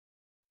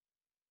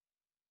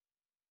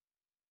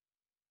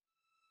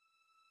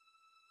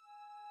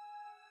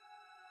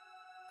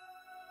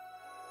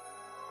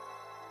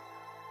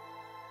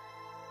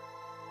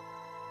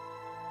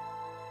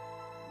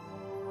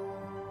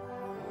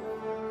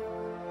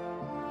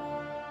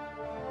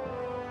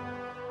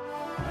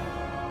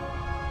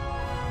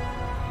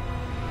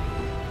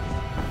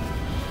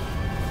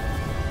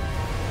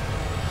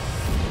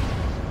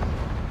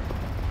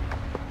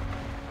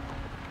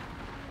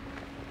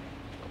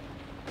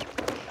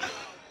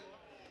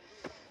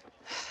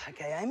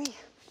OK, Amy,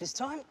 this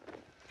time,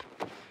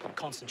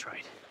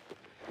 concentrate.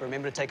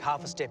 Remember to take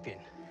half a step in.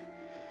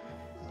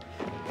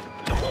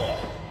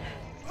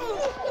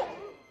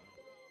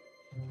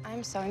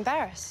 I'm so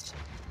embarrassed.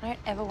 I don't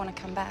ever want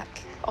to come back.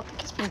 I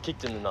think it's been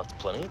kicked in enough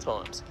plenty of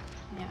times.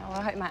 Yeah, well,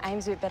 I hope my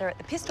aim's a bit better at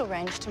the pistol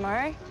range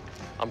tomorrow.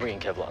 I'm bringing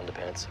Kevlar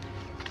underpants.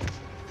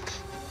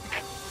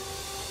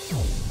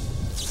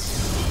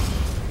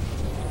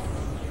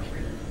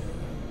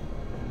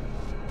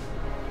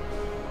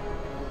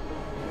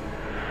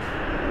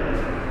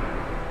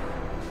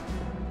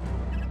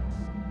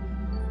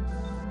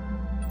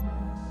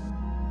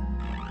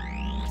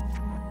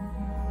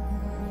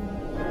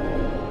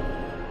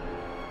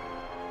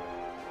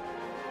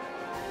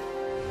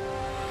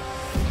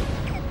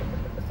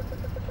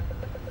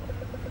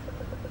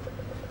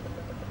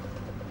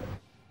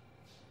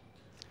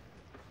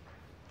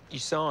 You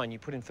sign, you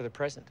put in for the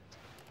present.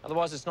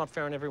 Otherwise, it's not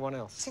fair on everyone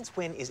else. Since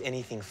when is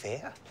anything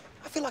fair?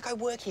 I feel like I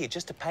work here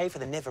just to pay for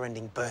the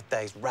never-ending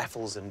birthdays,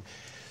 raffles and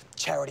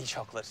charity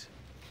chocolate.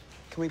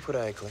 Can we put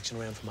a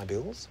collection around for my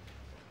bills?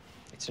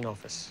 It's an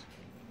office.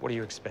 What do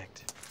you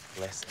expect?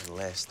 Less and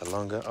less the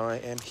longer I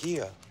am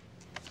here.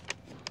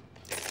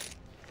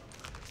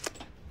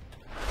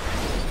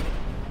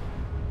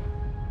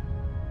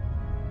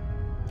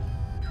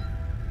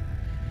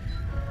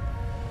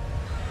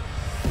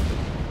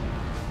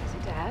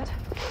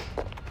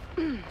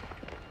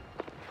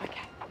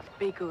 Okay,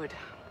 be good.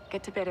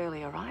 Get to bed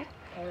early, all right?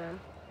 Okay, Mum.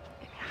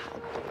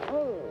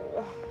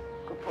 Oh,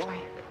 good boy.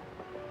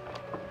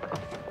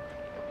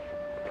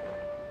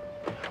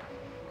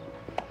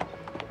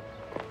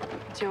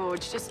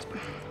 George, just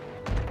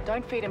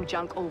don't feed him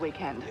junk all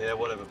weekend. Yeah,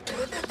 whatever.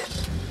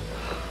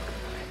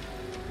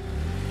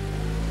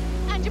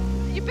 And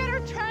you better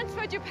have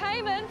transferred your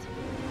payment.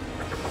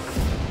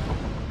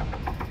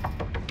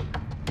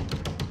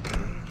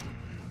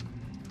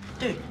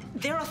 Dude,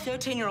 there are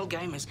 13-year-old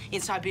gamers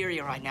in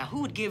Siberia right now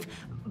who would give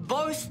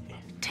both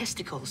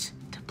testicles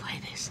to play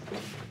this.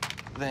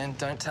 Then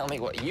don't tell me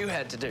what you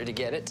had to do to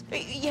get it.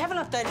 You haven't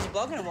updated your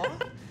blog in a while.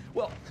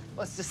 Well,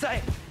 what's to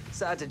say? It's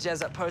hard to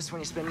jazz up posts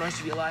when you spend most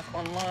of your life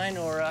online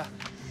or,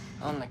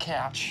 on the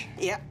couch.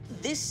 Yeah,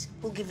 this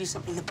will give you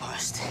something to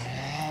post.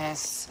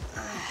 Yes.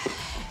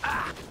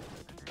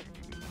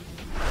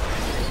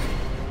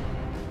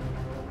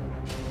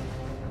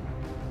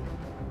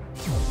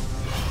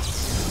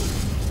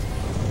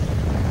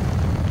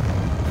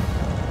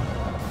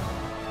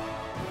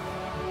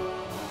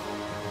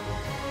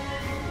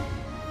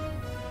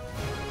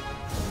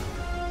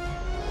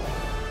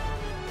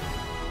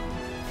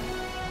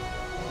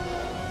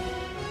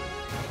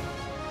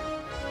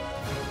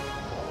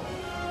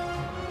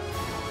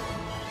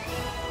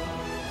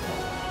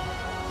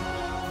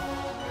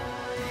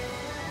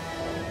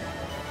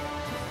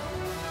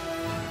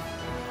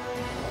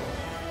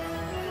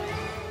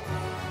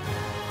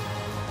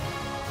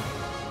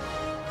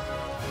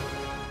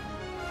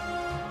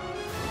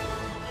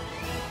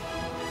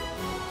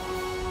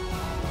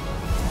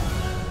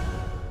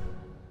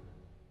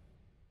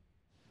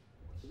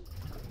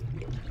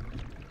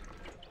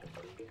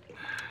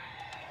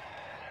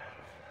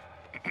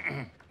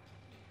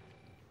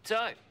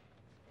 So,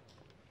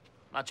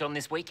 much on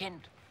this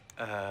weekend?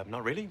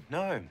 Not really,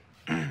 no.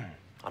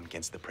 I'm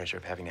against the pressure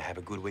of having to have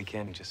a good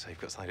weekend just so you've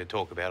got something to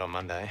talk about on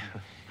Monday.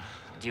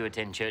 Do you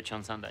attend church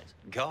on Sundays?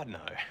 God, no.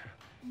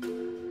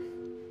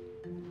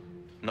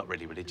 Not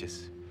really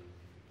religious.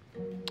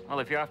 Well,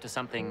 if you're after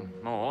something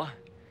more,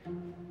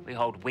 we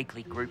hold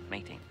weekly group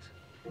meetings.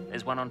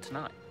 There's one on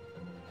tonight.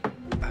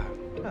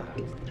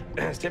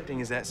 As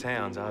tempting as that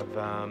sounds,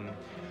 I'm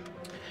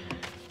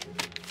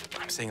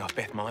seeing off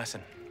Beth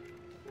Myerson.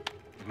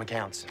 From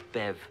accounts.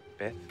 Bev.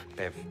 Bev.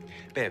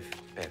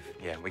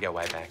 Yeah, we go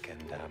way back,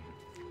 and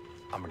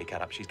I'm really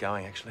cut up she's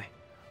going, actually.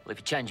 Well, if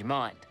you change your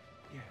mind.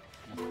 Yeah.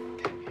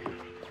 Okay.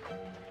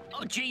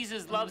 Oh,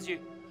 Jesus loves you.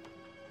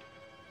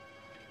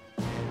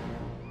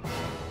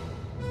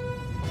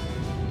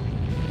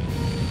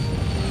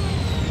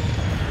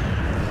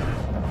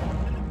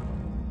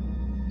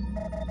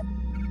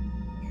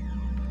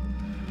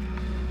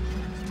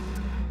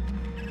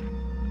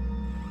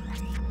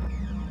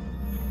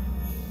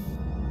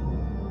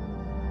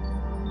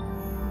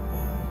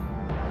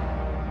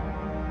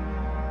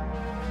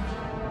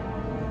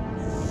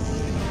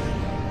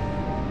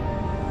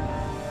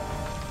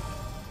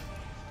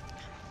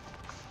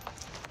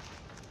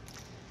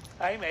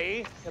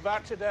 Amy,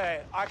 about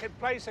today, I can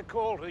place a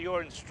call to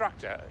your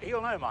instructor.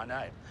 He'll know my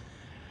name.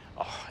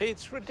 Oh,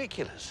 it's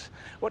ridiculous.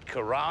 What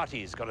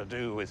karate's got to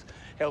do with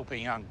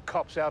helping young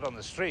cops out on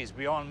the streets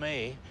beyond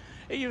me.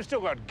 You've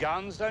still got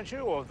guns, don't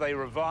you? Or have they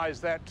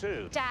revised that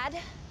too? Dad,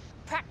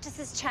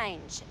 practices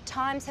change.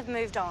 Times have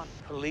moved on.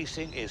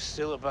 Policing is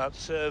still about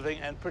serving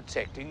and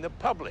protecting the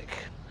public.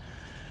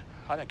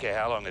 I don't care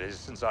how long it is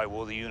since I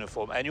wore the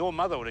uniform, and your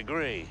mother would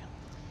agree.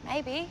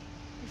 Maybe,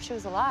 if she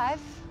was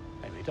alive.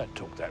 Amy, don't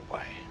talk that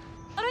way.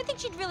 I don't think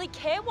she'd really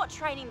care what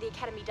training the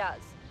academy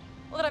does,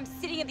 or that I'm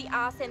sitting at the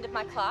arse end of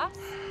my class.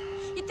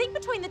 You'd think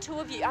between the two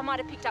of you, I might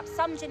have picked up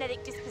some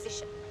genetic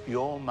disposition.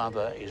 Your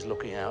mother is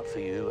looking out for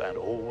you and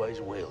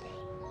always will.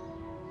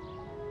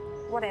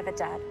 Whatever,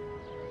 Dad.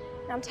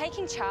 Now, I'm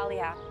taking Charlie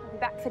out. I'll be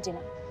back for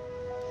dinner.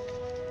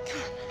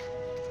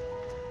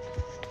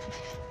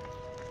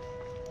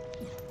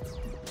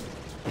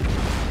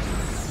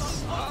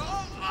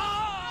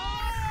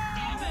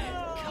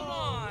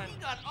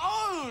 Come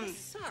on.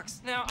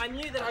 Sucks. Now, I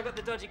knew that I got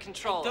the dodgy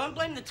controller. Don't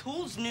blame the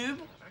tools, noob.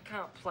 I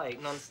can't play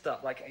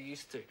non-stop like I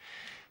used to.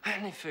 I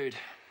don't need food.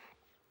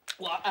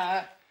 Well,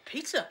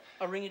 pizza.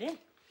 I'll ring it in.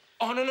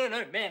 Oh, no,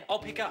 man, I'll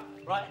pick up,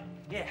 right?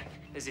 Yeah.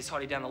 There's this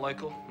hottie down the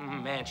local.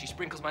 Man, she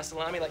sprinkles my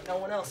salami like no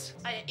one else.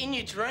 In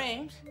your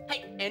dreams.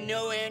 Hey, and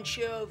no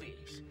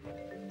anchovies.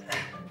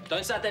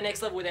 Don't start that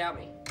next level without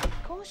me.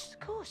 Of course,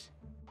 of course.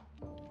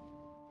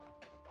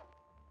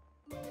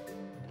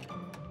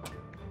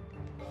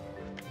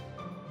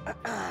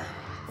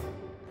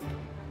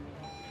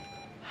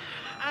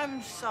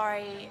 I'm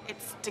sorry,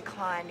 it's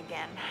declined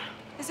again.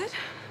 Is it?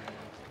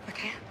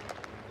 Okay.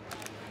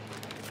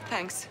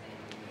 Thanks.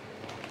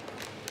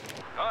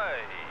 Hi,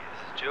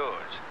 this is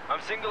George. I'm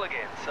single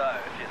again, so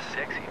if you're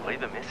sexy,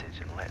 leave a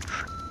message and let's...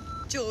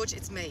 George,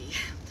 it's me.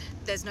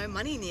 There's no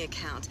money in the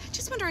account.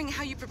 Just wondering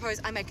how you propose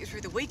I make it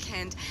through the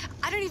weekend.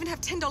 I don't even have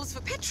 $10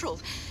 for petrol.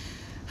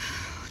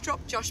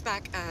 Drop Josh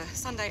back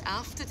Sunday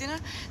after dinner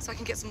so I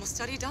can get some more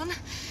study done.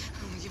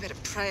 Oh, you better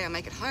pray I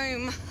make it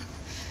home.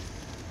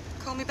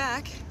 Call me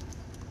back.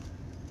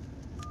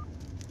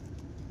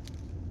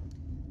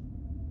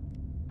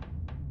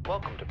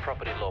 Welcome to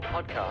Property Law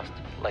Podcast,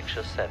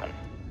 Lecture 7.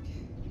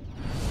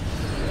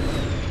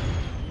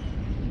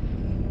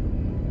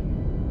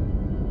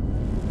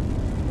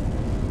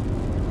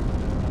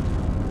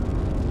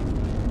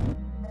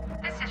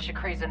 This is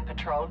Shakrizan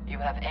Patrol. You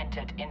have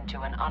entered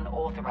into an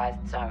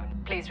unauthorized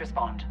zone. Please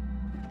respond.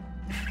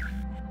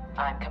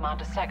 I'm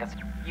Commander Sagas.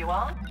 You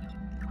are?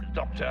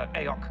 Dr.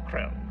 Aok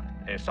Krell,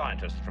 a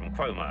scientist from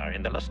Chroma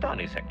in the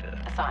Lastani sector.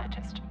 A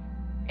scientist.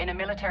 In a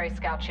military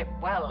scout ship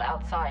well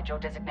outside your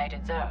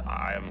designated zone.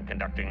 I am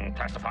conducting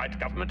classified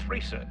government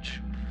research.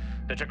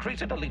 The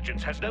Shakrizan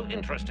Allegiance has no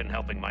interest in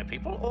helping my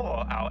people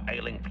or our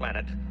ailing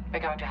planet. We're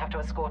going to have to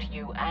escort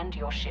you and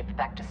your ship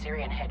back to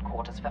Syrian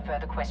headquarters for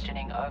further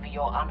questioning over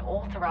your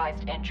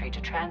unauthorized entry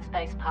to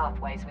transspace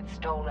pathways with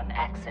stolen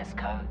access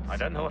codes. I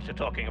don't know what you're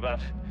talking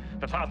about.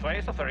 The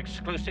pathways are for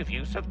exclusive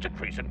use of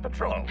Shakrizan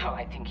patrol. Oh,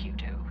 I think you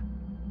do.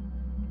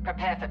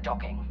 Prepare for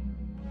docking.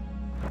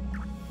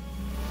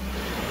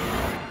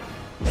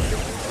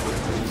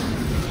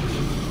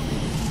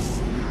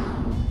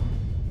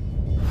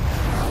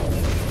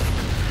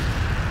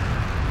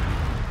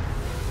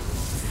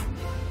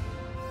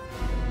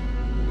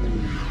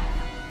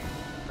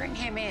 Bring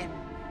him in.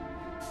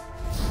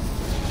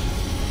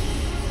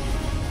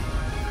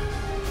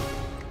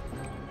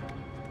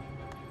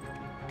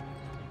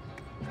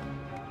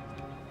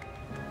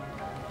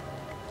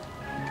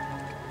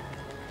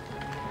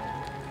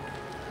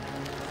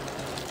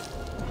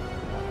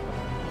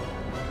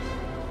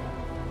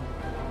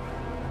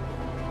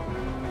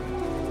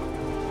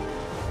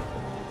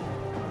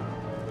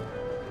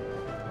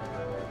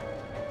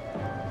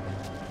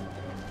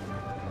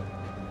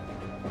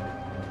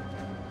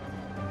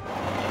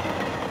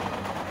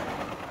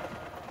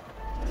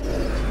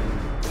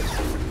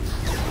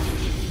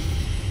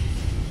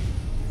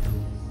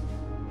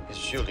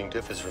 Shielding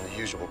differs from the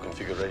usual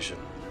configuration.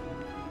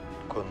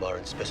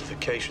 Quilmarin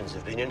specifications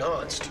have been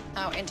enhanced.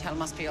 Our intel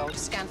must be old.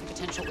 Scan for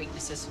potential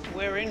weaknesses.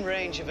 We're in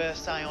range of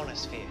Earth's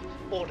ionosphere.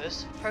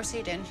 Orders?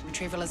 Proceed in.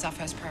 Retrieval is our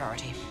first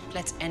priority.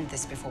 Let's end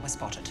this before we're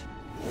spotted.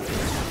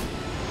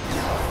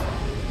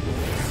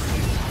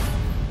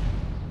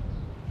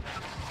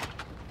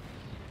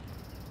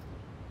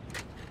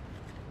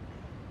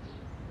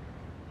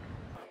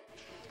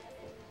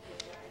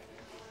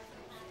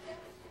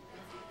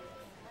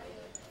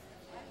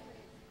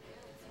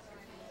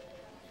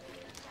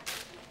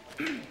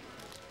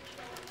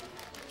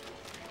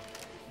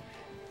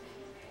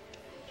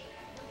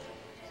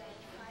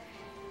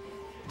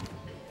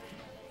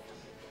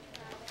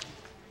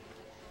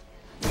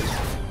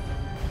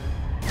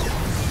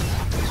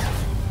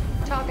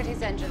 Target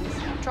his engines.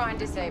 Try and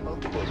disable.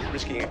 Well,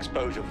 risking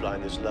exposure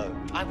flying this low.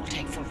 I will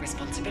take full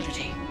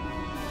responsibility.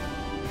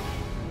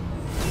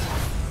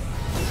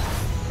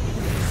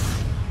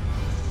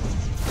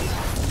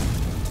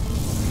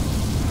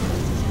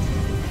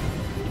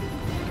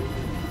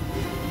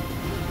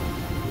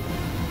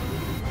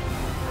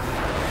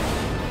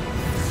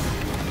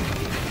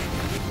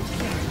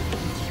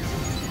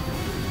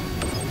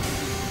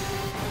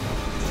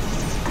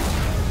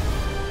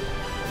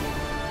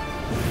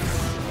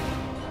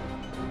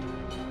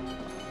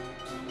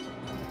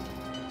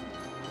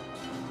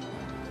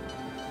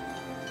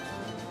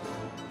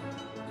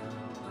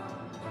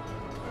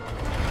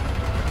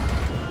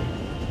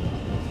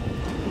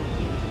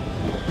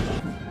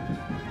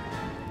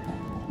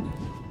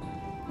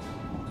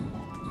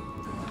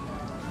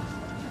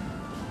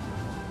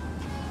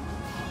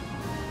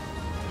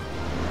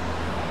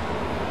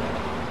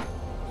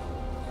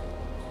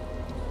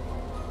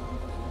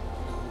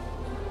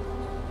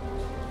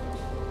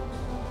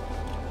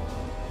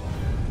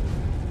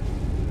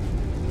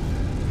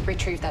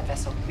 Retrieve that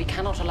vessel. We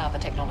cannot allow the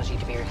technology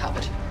to be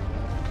recovered.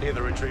 Clear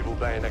the retrieval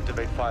bay and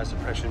activate fire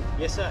suppression.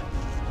 Yes, sir.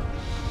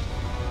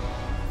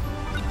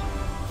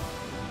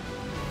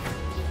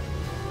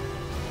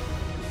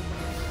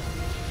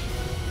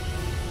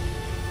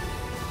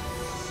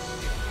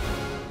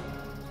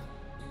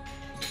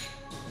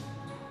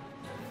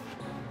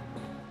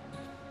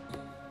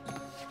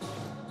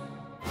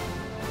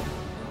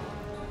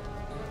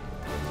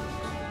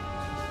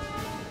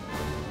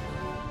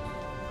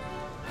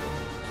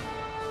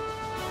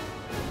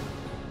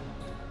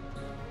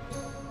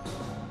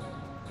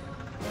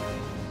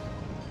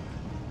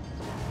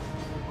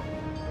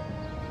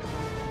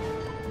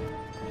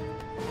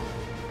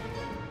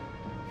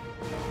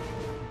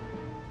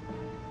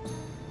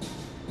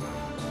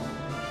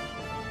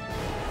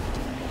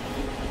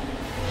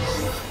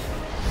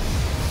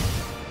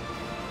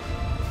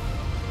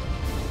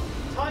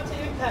 Time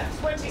to impact.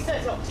 20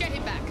 setups. Get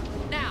him back,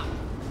 now.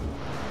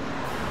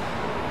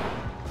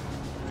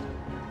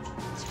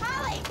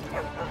 Charlie!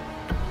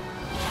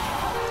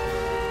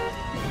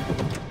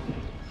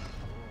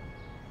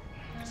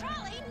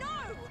 Charlie, no!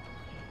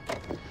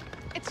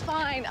 It's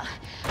fine.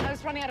 I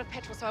was running out of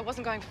petrol, so I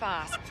wasn't going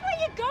fast. That's where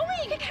you're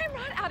going! He came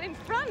right out in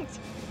front.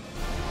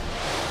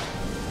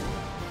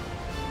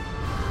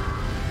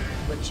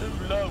 We're too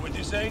low at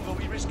this angle.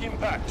 We risk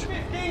impact.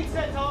 15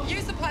 setups.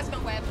 Use the plasma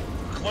web.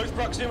 Close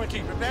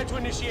proximity. Prepare to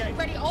initiate.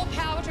 Ready all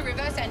power to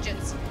reverse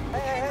engines.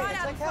 Hey, Right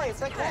out in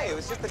it's okay. It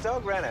was just the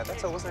dog ran out.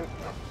 That's all, wasn't it?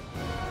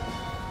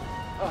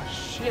 Oh,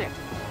 shit.